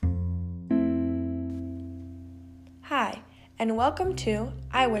and welcome to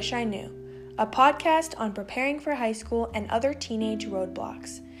I Wish I Knew, a podcast on preparing for high school and other teenage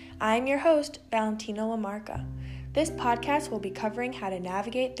roadblocks. I am your host, Valentina Lamarca. This podcast will be covering how to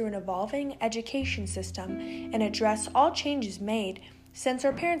navigate through an evolving education system and address all changes made since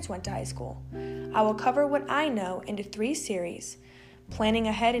our parents went to high school. I will cover what I know into 3 series: planning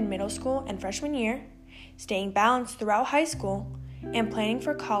ahead in middle school and freshman year, staying balanced throughout high school, and planning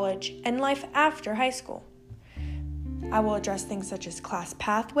for college and life after high school. I will address things such as class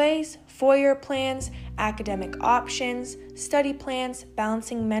pathways, 4-year plans, academic options, study plans,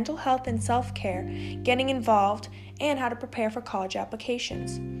 balancing mental health and self-care, getting involved, and how to prepare for college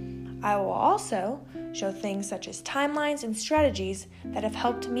applications. I will also show things such as timelines and strategies that have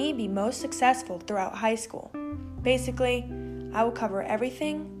helped me be most successful throughout high school. Basically, I will cover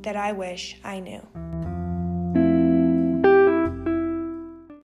everything that I wish I knew.